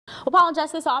Well, Paul and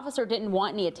Jess, this officer didn't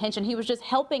want any attention. He was just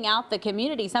helping out the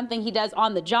community, something he does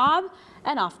on the job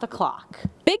and off the clock.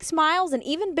 Big smiles and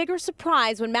even bigger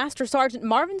surprise when Master Sergeant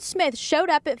Marvin Smith showed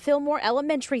up at Fillmore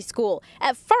Elementary School.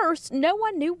 At first, no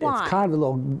one knew why. It's kind of a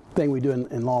little thing we do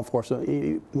in law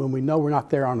enforcement. When we know we're not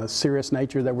there on a serious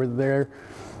nature, that we're there,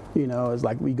 you know, it's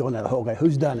like we go into the whole, okay,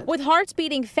 who's done it? With hearts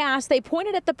beating fast, they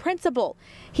pointed at the principal.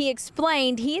 He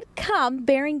explained he had come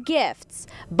bearing gifts,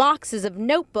 boxes of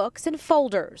notebooks and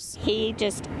folders. He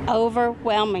just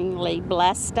overwhelmingly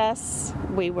blessed us.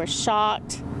 We were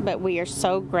shocked, but we are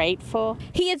so grateful.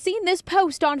 He had seen this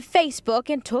post on Facebook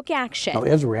and took action. Oh,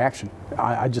 it was a reaction.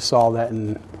 I just saw that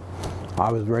and I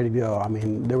was ready to go. I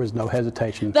mean, there was no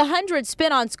hesitation. The $100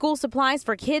 spent on school supplies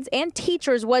for kids and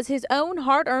teachers was his own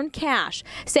hard-earned cash,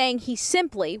 saying he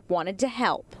simply wanted to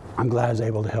help. I'm glad I was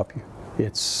able to help you.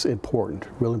 It's important,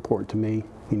 real important to me.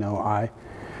 You know,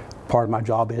 part of my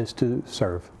job is to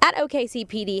serve. At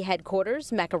OKCPD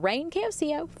headquarters, Mecca Rain,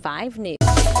 KOCO 5 News.